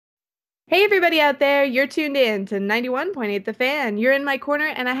Hey everybody out there, you're tuned in to 91.8 The Fan. You're in my corner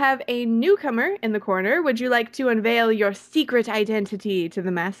and I have a newcomer in the corner. Would you like to unveil your secret identity to the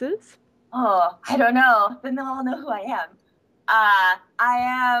masses? Oh, I don't know. Then they'll all know who I am. I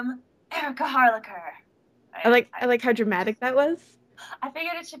am Erika Harlacher. I I, like I I, like how dramatic that was. I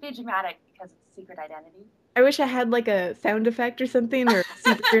figured it should be dramatic because it's a secret identity. I wish I had like a sound effect or something or a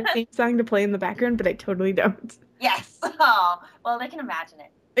superhero theme song to play in the background, but I totally don't. Yes. Oh, well, they can imagine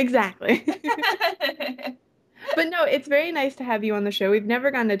Exactly. it. But no, it's very nice to have you on the show. We've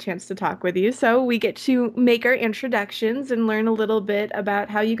never gotten a chance to talk with you, so we get to make our introductions and learn a little bit about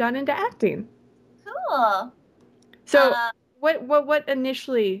how you got into acting. Cool. So, Uh, what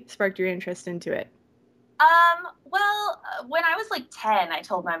initially sparked your interest into it? when I was like 10, I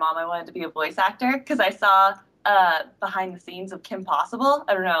told my mom I wanted to be a voice actor because I saw behind the scenes of Kim Possible.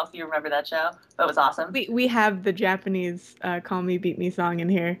 I don't know if you remember that show, but it was awesome. We have the Japanese "Call Me Beat Me" song in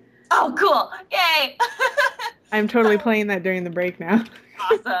here. Oh, cool. Yay. I'm So totally playing that during the break now.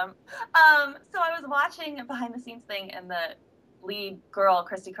 awesome. So I was watching a behind the scenes thing, and the lead girl,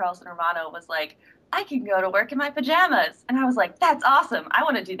 Christy Carlson Romano, was like, I can go to work in my pajamas. And I was like, that's awesome. I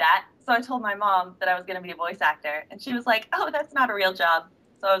want to do that. So I told my mom that I was going to be a voice actor, and she was like, oh, that's not a real job.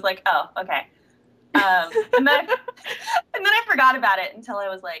 So I was like, oh, okay. And then I forgot about it until I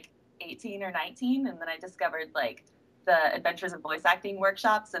was like 18 or 19, and then I discovered like the Adventures of Voice Acting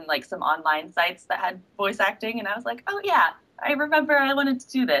workshops and like some online sites that had voice acting, and I was like, oh yeah, I remember I wanted to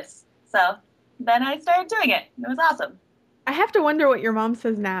do this. So then I started doing it. And it was awesome. I have to wonder what your mom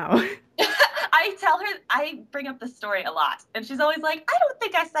says now. I tell her I bring up this story a lot, and she's always like, I don't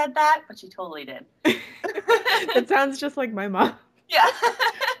think I said that, but she totally did. That sounds just like my mom. Yeah.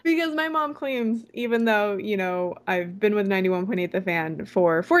 Because my mom claims, even though, I've been with 91.8 The Fan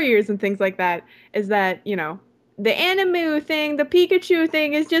for 4 years and things like that, is that, the anime thing, the Pikachu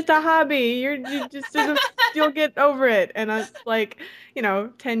thing is just a hobby. You just, you'll get over it. And it's like,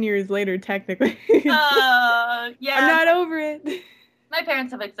 10 years later, technically, I'm Yeah. not over it. My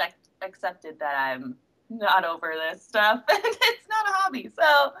parents have accepted that I'm not over this stuff, and it's not a hobby.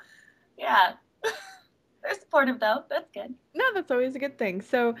 So yeah, they're supportive though. That's good. No, that's always a good thing.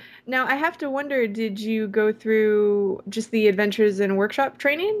 So now I have to wonder, did you go through just the adventures and workshop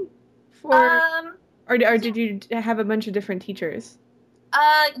training for, Um, or yeah, did you have a bunch of different teachers?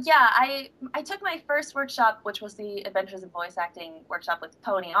 yeah. I took my first workshop, which was the Adventures in Voice Acting workshop with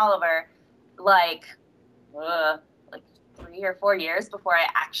Tony Oliver, like like 3 or 4 years before I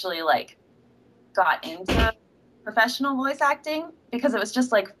actually like got into professional voice acting because it was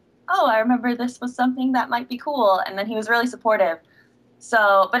just like, oh, I remember this was something that might be cool, and then he was really supportive.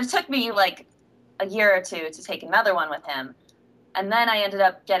 So, but it took me like a year or two to take another one with him. And then I ended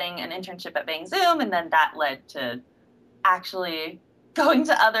up getting an internship at Bang Zoom, and then that led to actually going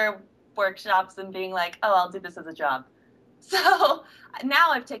to other workshops and being like, oh, I'll do this as a job. So now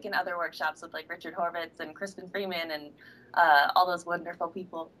I've taken other workshops with like Richard Horvitz and Crispin Freeman and all those wonderful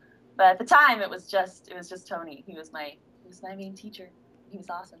people. But at the time, it was just Tony. He was my main teacher. He was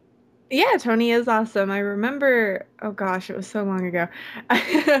awesome. Yeah, Tony is awesome. I remember, oh gosh, it was so long ago.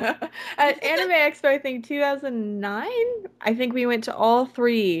 At Anime Expo, I think 2009, I think we went to all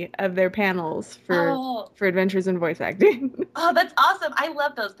three of their panels for Oh, Adventures in Voice Acting. oh, that's awesome. I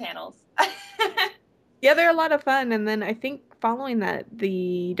love those panels. Yeah, they're a lot of fun. And then I think following that,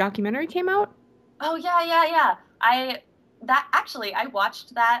 the documentary came out. Oh yeah, yeah, yeah. I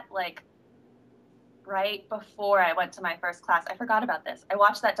watched that like right before I went to my first class. I forgot about this. I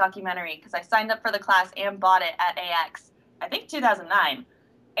watched that documentary because I signed up for the class and bought it at AX, I think 2009.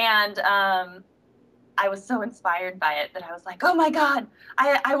 And I was so inspired by it that I was like, oh my God,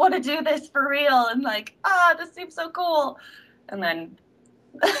 I want to do this for real. And like, this seems so cool. And then,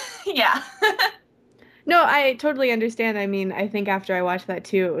 yeah. No, I totally understand. I mean, I think after I watched that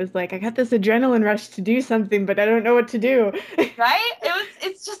too, it was like I got this adrenaline rush to do something, but I don't know what to do. Right?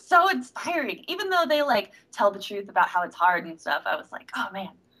 It's just so inspiring. Even though they like tell the truth about how it's hard and stuff, I was like, oh man,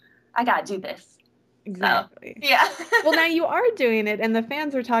 I gotta do this. So, Exactly. yeah. Well, now you are doing it, and the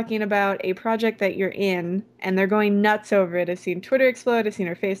fans are talking about a project that you're in, and they're going nuts over it. I've seen Twitter explode, I've seen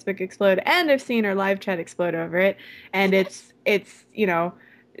our Facebook explode, and I've seen our live chat explode over it. And it's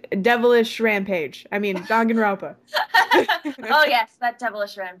devilish rampage. I mean, Danganronpa. Oh yes, that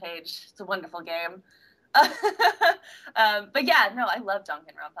devilish rampage. It's a wonderful game. But yeah, no, I love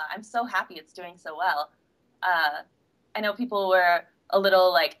Danganronpa. I'm so happy it's doing so well. Uh, I know people were a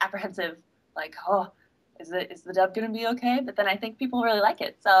little like apprehensive, like, oh, is the dub gonna be okay? But then I think people really like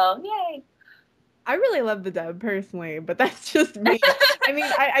it. So yay! I really love the dub personally, but that's just me. I mean,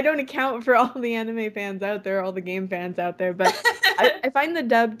 I don't account for all the anime fans out there, all the game fans out there, but I find the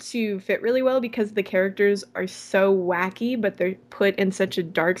dub to fit really well because the characters are so wacky, but they're put in such a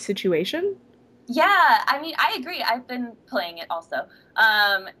dark situation. Yeah, I mean, I agree. I've been playing it also.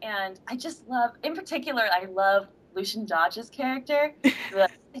 And I just love, in particular, I love Lucian Dodge's character, the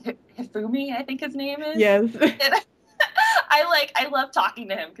Hifumi, I think his name is. Yes. And I love talking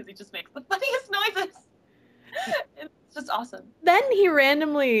to him because he just makes the funniest noises. It's just awesome. Then he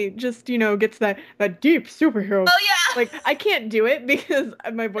randomly just, gets that deep superhero. Oh yeah, Like I can't do it because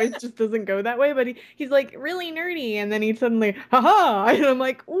my voice just doesn't go that way, but he's like really nerdy and then he suddenly, haha, and I'm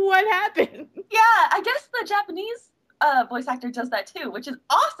like, what happened? yeah. I guess the Japanese voice actor does that too, which is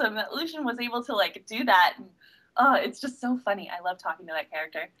awesome that Lucian was able to like do that. And, it's just so funny. I love talking to that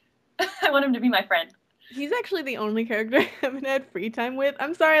character. I want him to be my friend. He's actually the only character I haven't had free time with.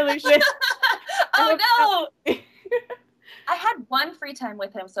 I'm sorry, Lucian. I Oh hope no! I had one free time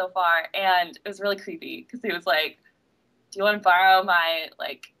with him so far, and it was really creepy because he was like, "Do you want to borrow my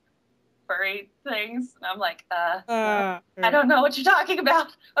like furry things?" And I'm like, no, I don't know what you're talking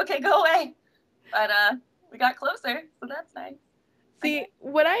about. Okay, go away." But we got closer, so that's nice. See,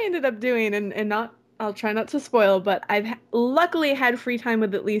 what I ended up doing, and not, I'll try not to spoil, but luckily had free time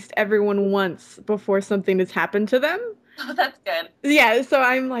with at least everyone once before something has happened to them. Oh, that's good. Yeah, so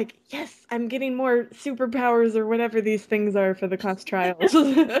I'm like, yes, I'm getting more superpowers or whatever these things are for the class trials.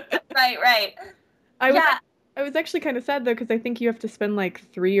 Right, right. I was Yeah, I was actually kind of sad though because I think you have to spend like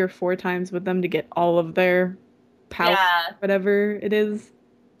 3 or 4 times with them to get all of their power, yeah, whatever it is.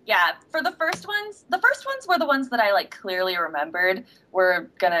 yeah. For the first ones were the ones that I like clearly remembered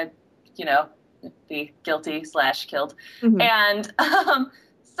were gonna, you know, be guilty slash killed, Hmm. and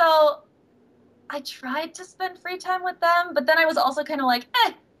so I tried to spend free time with them, but then I was also kind of like,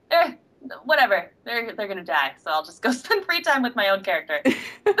 eh, whatever. They're gonna die, so I'll just go spend free time with my own character.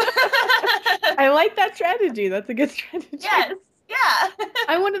 I like that strategy. That's a good strategy. Yes, yeah.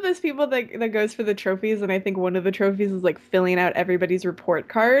 I'm one of those people that goes for the trophies, and I think one of the trophies is like filling out everybody's report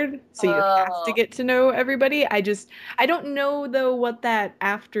card, so you have to Oh, get to know everybody. I don't know though what that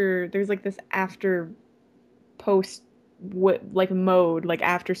after there's like this after post what like mode like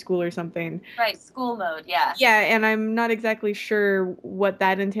after school or something. right, school mode. Yeah, Yeah, and I'm not exactly sure what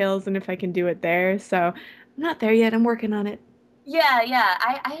that entails and if I can do it there. So I'm not there yet. I'm working on it. yeah, yeah.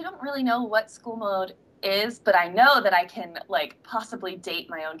 I don't really know what school mode is, but I know that I can like possibly date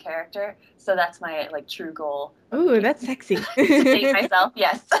my own character. So that's my like true goal of the Ooh, game that's sexy. to date myself.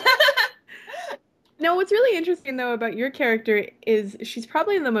 Yes. No, what's really interesting though about your character is she's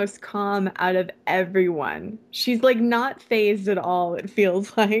probably the most calm out of everyone. She's like not phased at all, it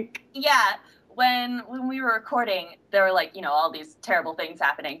feels like. Yeah, when we were recording, there were like, all these terrible things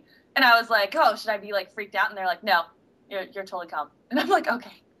happening. And I was like, "Oh, should I be like freaked out?" And they're like, "No, you're totally calm." And I'm like,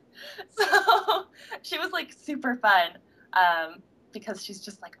 "Okay." So, she was like super fun. Because she's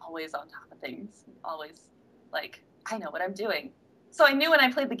just like always on top of things, always like, I know what I'm doing. So I knew when I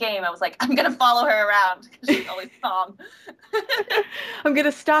played the game, I was like, I'm gonna follow her around because she's always calm. I'm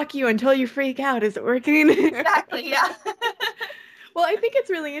gonna stalk you until you freak out. Is it working? Exactly, yeah. Well, I think it's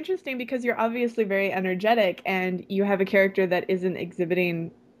really interesting because you're obviously very energetic and you have a character that isn't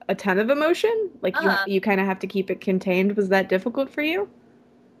exhibiting a ton of emotion. Like Uh-huh. you kind of have to keep it contained. Was that difficult for you?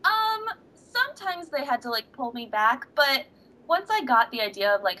 Sometimes they had to like pull me back, but once I got the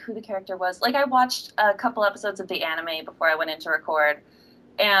idea of like who the character was, like I watched a couple episodes of the anime before I went in to record,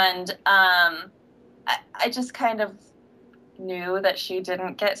 and I just kind of knew that she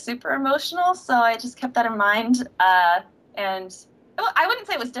didn't get super emotional, so I just kept that in mind. And well, I wouldn't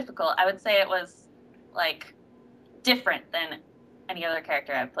say it was difficult. I would say it was like different than any other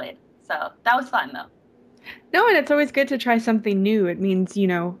character I've played. So that was fun though. No, and it's always good to try something new. It means,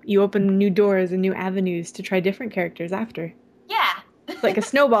 you open new doors and new avenues to try different characters after. Yeah, It's like a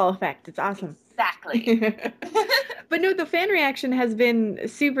snowball effect. It's awesome. exactly. But no, the fan reaction has been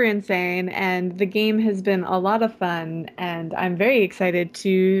super insane, and the game has been a lot of fun, and I'm very excited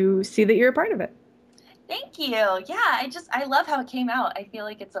to see that you're a part of it. Thank you. Yeah, I love how it came out. I feel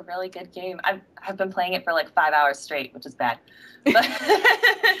like it's a really good game. I've been playing it for like 5 hours straight, which is bad. But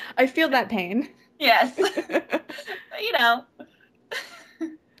I feel that pain. yes. But, you know,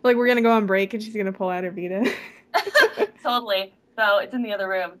 Like we're gonna go on break and she's gonna pull out her Vita. totally. So it's in the other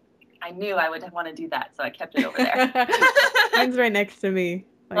room. I knew I would want to do that, so I kept it over there. Mine's right next to me.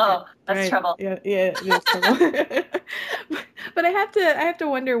 Like Oh, that's right. trouble. Yeah, yeah, it is trouble. But I have to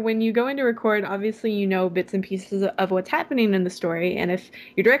wonder when you go into record, obviously you know bits and pieces of what's happening in the story, and if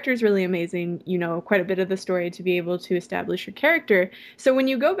your director is really amazing, you know quite a bit of the story to be able to establish your character. So when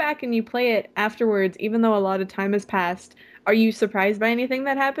you go back and you play it afterwards, even though a lot of time has passed, are you surprised by anything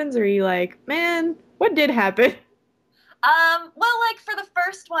that happens, or are you like, man, what did happen? Well, like for the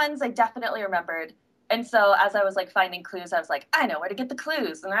first ones, I definitely remembered. And so as I was like finding clues, I was like, I know where to get the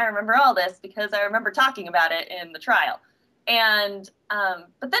clues. And I remember all this because I remember talking about it in the trial. And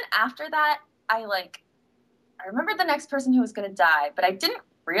but then after that, I remembered the next person who was gonna die, but I didn't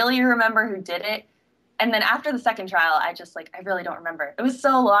really remember who did it. And then after the second trial, I just like I really don't remember. It was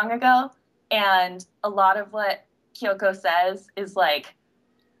so long ago, and a lot of what Kyoko says is like,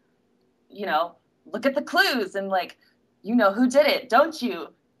 you know, look at the clues and like, you know who did it, don't you?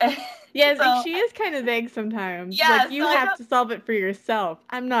 Yeah, like So she is kind of vague sometimes. Like yeah, so you I have don't to solve it for yourself.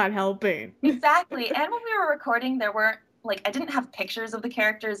 I'm not helping. exactly. And when we were recording, there weren't like I didn't have pictures of the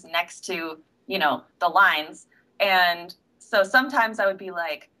characters next to, the lines. And so sometimes I would be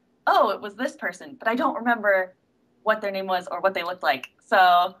like, oh, it was this person, but I don't remember what their name was or what they looked like.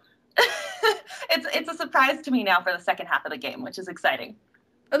 So it's a surprise to me now for the second half of the game, which is exciting.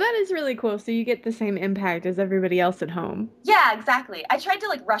 Oh, that is really cool. So you get the same impact as everybody else at home. Yeah, exactly. I tried to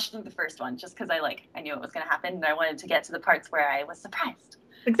like rush through the first one just because I knew it was going to happen and I wanted to get to the parts where I was surprised. So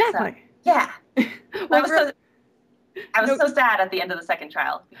Exactly. yeah, I Well, was for so I was no, so sad at the end of the second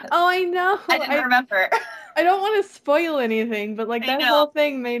trial because oh, I know. I didn't remember. I don't want to spoil anything, but like I that know. whole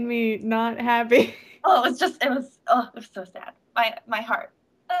thing made me not happy. Oh, it was so sad. My heart.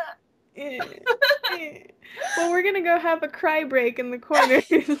 Eh, eh. Well, we're gonna go have a cry break in the corner,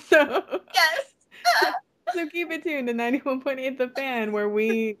 so Yes. so keep it tuned to 91.8 The Fan, where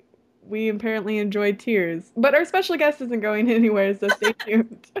we apparently enjoy tears. But our special guest isn't going anywhere, so stay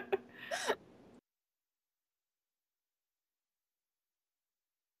tuned.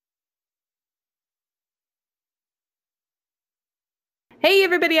 Hey,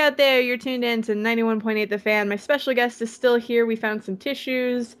 everybody out there, you're tuned in to 91.8 The Fan. My special guest is still here. We found some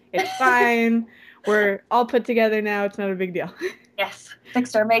tissues. It's fine. We're all put together now. It's not a big deal. Yes.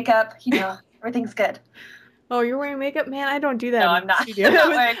 Fixed our makeup. Everything's good. Oh, you're wearing makeup? Man, I don't do No, that in I'm the not. studio. I'm not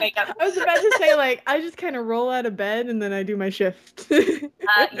wearing makeup. I was about to say, like, I just kind of roll out of bed and then I do my shift.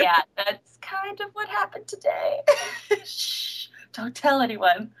 Yeah, that's kind of what happened today. Shh. Don't tell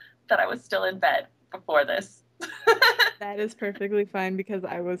anyone that I was still in bed before this. That is perfectly fine because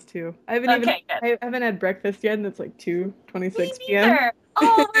I was too. Okay, good. I haven't had breakfast yet and it's like Me 2:26 p.m. neither.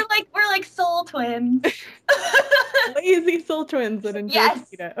 Oh, we're like soul twins. Lazy soul twins that enjoy Yes.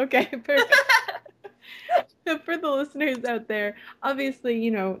 pita. Okay, perfect. For the listeners out there, obviously,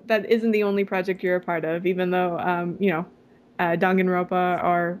 that isn't the only project you're a part of, even though, Danganronpa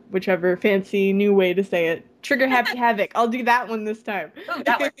or whichever fancy new way to say it. Trigger Happy Havoc. I'll do that one this time. Ooh,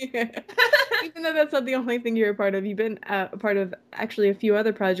 that works. Even though that's not the only thing you're a part of, you've been a part of actually a few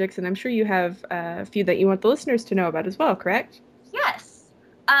other projects, and I'm sure you have a few that you want the listeners to know about as well, correct? Yes.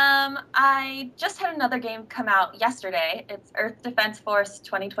 I just had another game come out yesterday. It's Earth Defense Force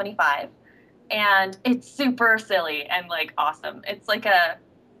 2025, and it's super silly and like awesome. It's like a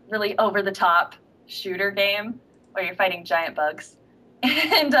really over the top shooter game where you're fighting giant bugs.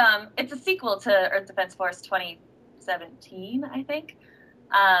 And it's a sequel to Earth Defense Force 2017, I think.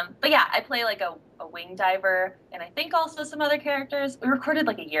 But yeah, I play like a wing diver and I think also some other characters. We recorded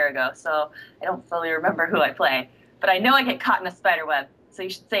like a year ago, so I don't fully remember who I play. But I know I get caught in a spider web, so you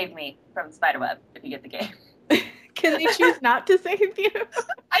should save me from the spider web if you get the game. Can they choose not to save you?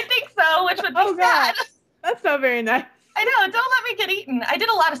 I think so, which would be Oh sad. God, that's not very nice. I know, don't let me get eaten. I did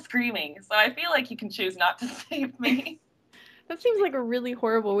a lot of screaming, so I feel like you can choose not to save me. That seems like a really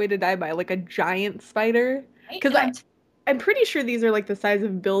horrible way to die by, like a giant spider. Right? Because I'm pretty sure these are like the size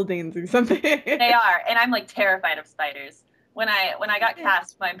of buildings or something. They are, and I'm like terrified of spiders. When I got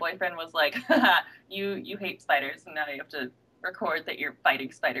cast, my boyfriend was like, "You hate spiders, and now you have to record that you're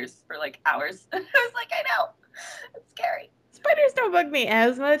fighting spiders for like hours." I was like, "I know, it's scary." Spiders don't bug me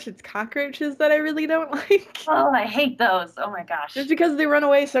as much. It's cockroaches that I really don't like. Oh, I hate those. Oh my Just gosh. because they run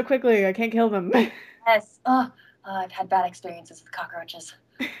away so quickly, I can't kill them. Yes. I've had bad experiences with cockroaches,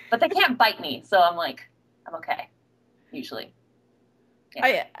 but they can't bite me, so I'm like, I'm okay usually.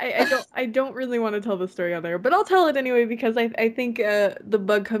 Yeah. I don't really want to tell the story on there, but I'll tell it anyway because I think the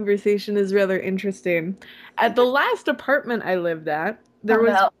bug conversation is rather interesting. At the last apartment I lived at, there Oh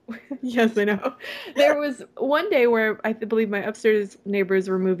was no. yes, I know. There was one day where believe my upstairs neighbors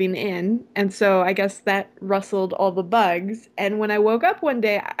were moving in, and so I guess that rustled all the bugs. And when I woke up one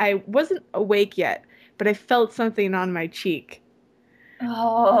day, I wasn't awake yet, but I felt something on my cheek. And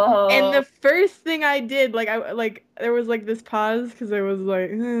Oh. the first thing I did, like there was like this pause because I was like,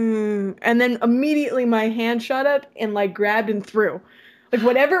 and then immediately my hand shot up and like grabbed and threw, like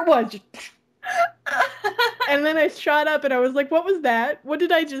whatever it was, just, and then I shot up and I was like, what was that? What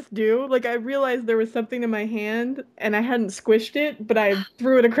did I just do? Like I realized there was something in my hand and I hadn't squished it, but I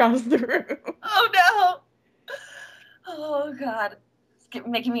threw it across the room. Oh no. Oh God.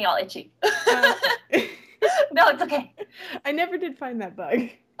 Making me all itchy. Uh, No, it's okay. I never did find that bug.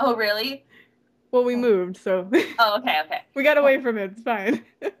 Oh, really? Well, we moved, so Oh, okay, okay. we got Well, away from it. It's fine.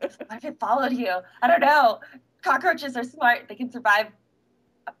 what if it followed you? I don't know. Cockroaches are smart. They can survive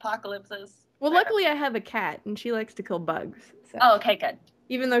apocalypses. Well, Or... luckily I have a cat and she likes to kill bugs. So Oh, okay, good.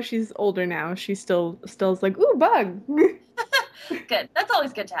 even though she's older now, she still is like, ooh, bug. Good. That's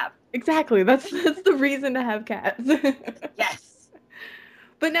always good to have. Exactly. That's the reason to have cats. Yes.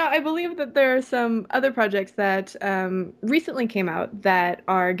 But now I believe that there are some other projects that recently came out that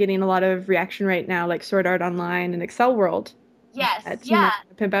are getting a lot of reaction right now, like Sword Art Online and Excel World, Yes. that you Yeah.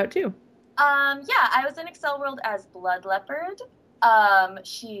 might pimp out too. Yeah, I was in Excel World as Blood Leopard.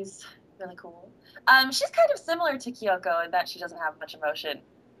 She's really cool. She's kind of similar to Kyoko in that she doesn't have much emotion,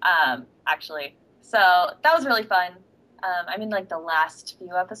 actually. So that was really fun. I'm in like the last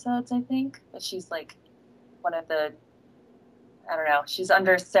few episodes, I think, but she's like one of the, I don't know, she's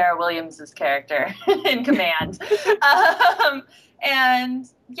under Sarah Williams's character in command. Um, and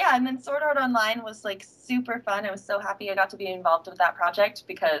yeah, and then Sword Art Online was like super fun. I was so happy I got to be involved with that project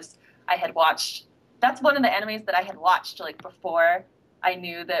because I had watched, that's one of the animes that I had watched like before I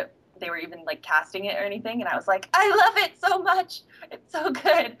knew that they were even like casting it or anything. And I was like, I love it so much. It's so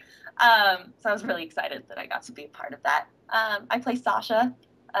good. So I was really excited that I got to be a part of that. I play Sasha.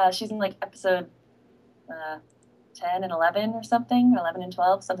 She's in like episode uh, 10 and 11 or something, or 11 and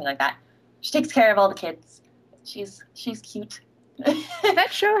 12, something like that. She takes care of all the kids. She's cute. That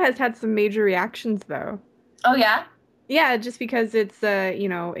show has had some major reactions though. Oh yeah? Yeah, just because it's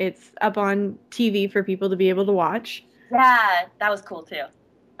it's up on TV for people to be able to watch. Yeah, that was cool too.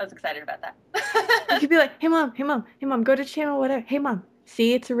 I was excited about You that. could be like, "Hey mom, hey mom, hey mom, go to channel whatever. Hey mom,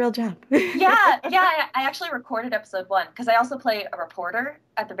 see, it's a real job." Yeah, yeah, I actually recorded episode 1 because I also play a reporter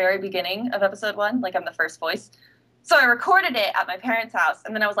at the very beginning of episode 1, like I'm the first voice. So I recorded it at my parents' house,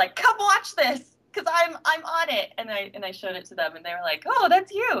 and then I was like, "Come watch this, because I'm on it." And I showed it to them, and they were like, "Oh,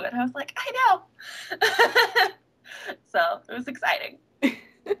 that's you," and I was like, "I know." So it was exciting.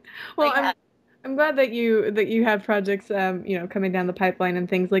 Well, Like, I'm glad that you have projects coming down the pipeline and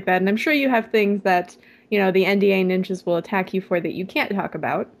things like that. And I'm sure you have things that, the NDA ninjas will attack you for that you can't talk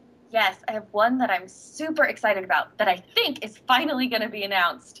about. yes, I have one that I'm super excited about that I think is finally going to be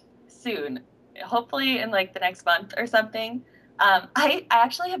announced soon, hopefully in like the next month or something. I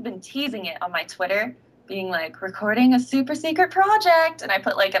actually have been teasing it on my Twitter, being like recording a super secret project, and I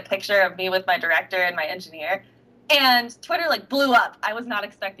put like a picture of me with my director and my engineer, and Twitter like blew up. I was not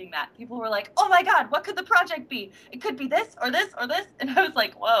expecting that. People were like, "Oh my God, what could the project be? It could be this or this or this," and I was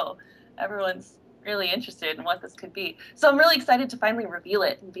like, "Whoa, everyone's really interested in what this could be." So I'm really excited to finally reveal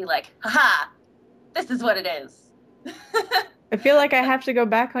it and be like, haha, this is what it is. I feel like I have to go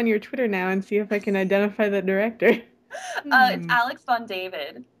back on your Twitter now and see if I can identify the director. It's Hmm. Alex Von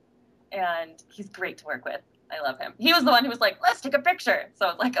David, and he's great to work with. I love him. He was the one who was like, let's take a picture. So I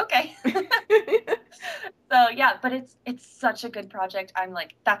was like, okay. So yeah, but it's such a good project. I'm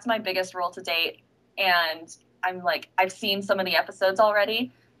like, that's my biggest role to date. And I'm like, I've seen some of the episodes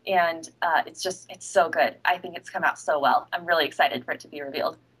already, and it's so good. I think it's come out so well. I'm really excited for it to be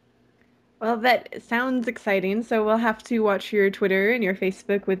revealed. Well, that sounds exciting. So we'll have to watch your Twitter and your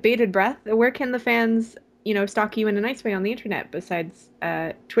Facebook with bated breath. Where can the fans, stalk you in a nice way on the internet besides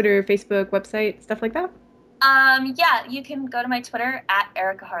Twitter, Facebook, website, stuff like that? Yeah, you can go to my Twitter at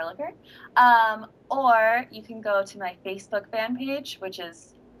Erika Harlacher, or you can go to my Facebook fan page, which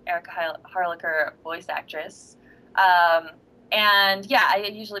is Erika Harlacher voice actress. Um, and yeah, I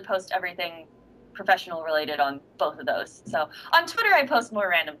usually post everything professional related on both of those. So on Twitter, I post more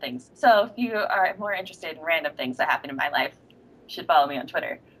random things. So if you are more interested in random things that happen in my life, you should follow me on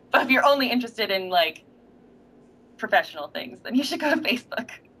Twitter. But if you're only interested in like professional things, then you should go to Facebook.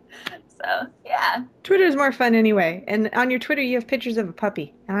 So yeah. Twitter's more fun anyway. And on your Twitter, you have pictures of a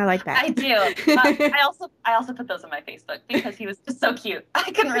puppy, and I like that. I do. I also put those on my Facebook because he was just so cute.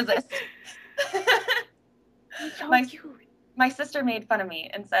 I couldn't resist. He's so my cute. my sister made fun of me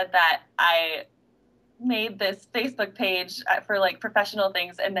and said that I made this Facebook page for like professional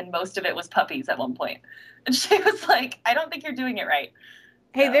things, and then most of it was puppies at one point. And she was like, "I don't think you're doing it right."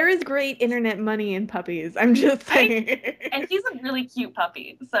 Hey, So, there is great internet money in puppies. I'm just right? saying. And he's a really cute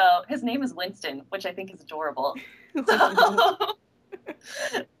puppy. So his name is Winston, which I think is adorable. That's adorable. So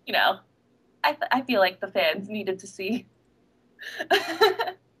You know, I feel like the fans needed to see.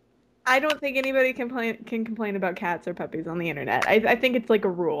 I don't think anybody can complain about cats or puppies on the internet. I think it's like a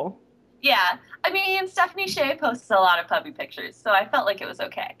rule. Yeah, I mean, Stephanie Shea posts a lot of puppy pictures, so I felt like it was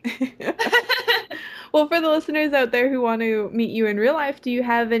okay. Well, for the listeners out there who want to meet you in real life, do you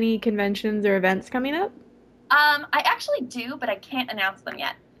have any conventions or events coming up? I actually do, but I can't announce them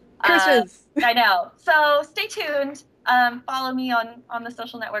yet. Curses. I know. So stay tuned. Follow me on the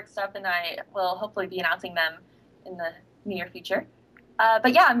social network stuff, and I will hopefully be announcing them in the near future.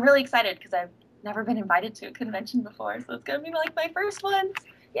 But yeah, I'm really excited because I've never been invited to a convention before, so it's gonna be like my first one.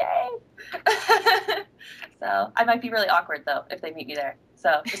 Yay! So I might be really awkward though if they meet me there.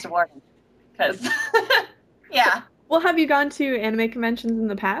 So just a warning, because yeah, Well, have you gone to anime conventions in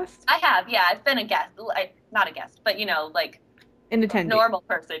the past? I have. Yeah, I've been a guest, not a guest, but like An a attendee. normal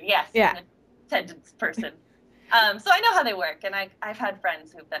person. Yes, Yeah. an attendance person. So I know how they work, and I've had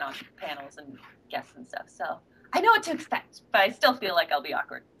friends who've been on panels and guests and stuff. So I know what to expect, but I still feel like I'll be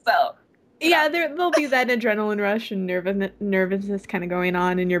awkward. So Yeah, there'll be that adrenaline rush and nervousness kind of going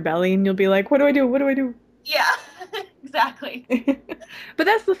on in your belly, and you'll be like, "What do I do? What do I do?" yeah, exactly. But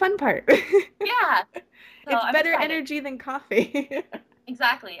that's the fun part. Yeah. So It's I'm better excited. energy than coffee.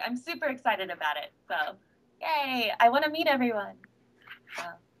 Exactly. I'm super excited about it. So yay! I want to meet everyone. So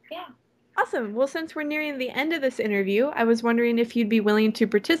yeah. Awesome. Well, since we're nearing the end of this interview, I was wondering if you'd be willing to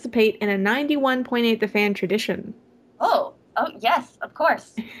participate in a 91.8 The Fan tradition. Oh yes, of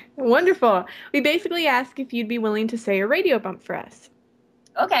course. Wonderful. We basically ask if you'd be willing to say a radio bump for us.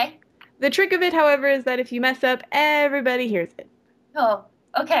 Okay. The trick of it, however, is that if you mess up, everybody hears Oh,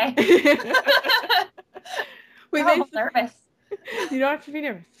 okay. it. We I'm almost basically, nervous. you don't have to be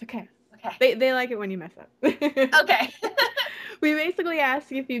nervous. Okay. Okay. They like it when you mess up. Okay. We basically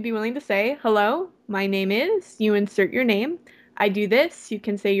ask if you'd be willing to say, "Hello, my name is," you insert your name. "I do this." You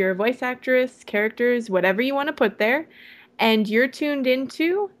can say you're a voice actress, characters, whatever you want to put there. And you're tuned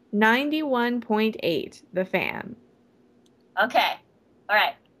into 91.8, The Fan. Okay. All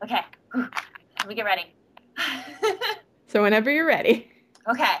right. Okay. Let me get ready. So whenever you're ready.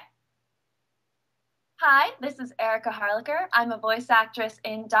 Okay. Hi, this is Erika Harlacher. I'm a voice actress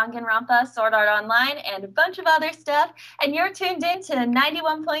in Danganronpa, Sword Art Online, and a bunch of other stuff, and you're tuned in to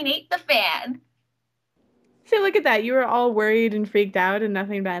 91.8 The Fan. See, look at that. You were all worried and freaked out and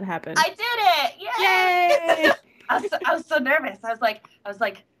nothing bad happened. I did it! Yay! Yay! I was so nervous. I was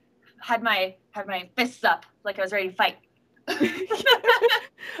like, had my fists up, like I was ready to fight.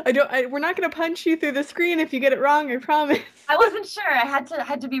 We're not gonna punch you through the screen if you get it wrong, I promise. I wasn't sure. I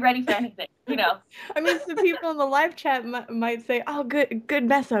had to be ready for anything, I mean, some people in the live chat might say, "Oh, good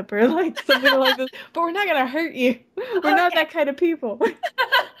mess up," or like something like this. But we're not gonna hurt you. We're not that kind of people.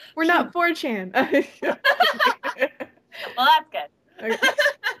 We're not 4chan. Well, that's good. Okay.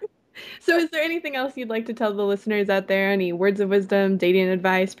 So, is there anything else you'd like to tell the listeners out there? Any words of wisdom, dating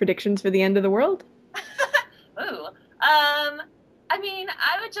advice, predictions for the end of the world? Ooh. I mean,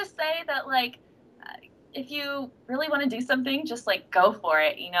 I would just say that if you really want to do something, just like go for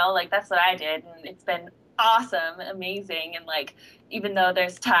it, like that's what I did, and it's been awesome, amazing, and like even though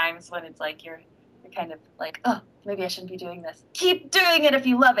there's times when it's like you're kind of like, oh, maybe I shouldn't be doing this. Keep doing it if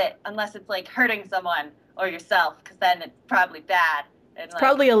you love it, unless it's like hurting someone or yourself, because then it's probably bad. And It's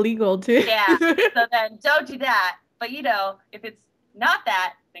probably illegal too. Yeah. So then don't do that. But if it's not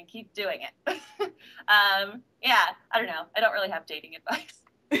that, then keep doing it. Yeah, I don't know. I don't really have dating advice.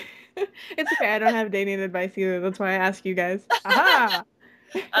 It's okay. I don't have dating advice either. That's why I ask you guys. Aha!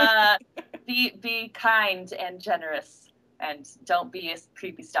 Be kind and generous, and don't be a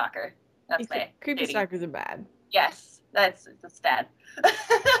creepy stalker. That's my creepy dating. stalkers are bad. Yes, that's bad.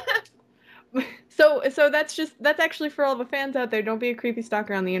 So that's actually for all the fans out there. Don't be a creepy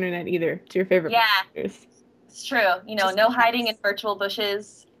stalker on the internet either. To your favorite characters. It's true. No hiding in virtual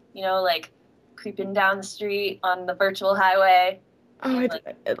bushes. Like creeping down the street on the virtual highway. Oh,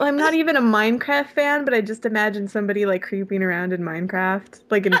 I'm not even a Minecraft fan, but I just imagine somebody like creeping around in Minecraft,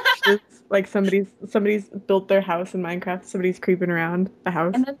 like in bushes, like somebody's built their house in Minecraft. Somebody's creeping around the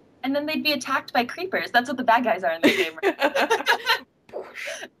house. And then they'd be attacked by creepers. That's what the bad guys are in the game.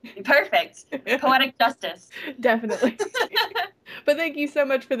 Perfect. Poetic justice. Definitely. But thank you so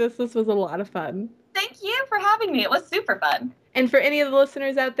much for this. This was a lot of fun. Thank you for having me. It was super fun. And for any of the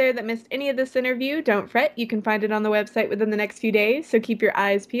listeners out there that missed any of this interview, don't fret. You can find it on the website within the next few days. So keep your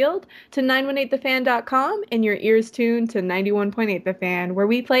eyes peeled to 918thefan.com and your ears tuned to 91.8 The Fan, where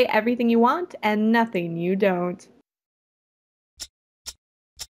we play everything you want and nothing you don't.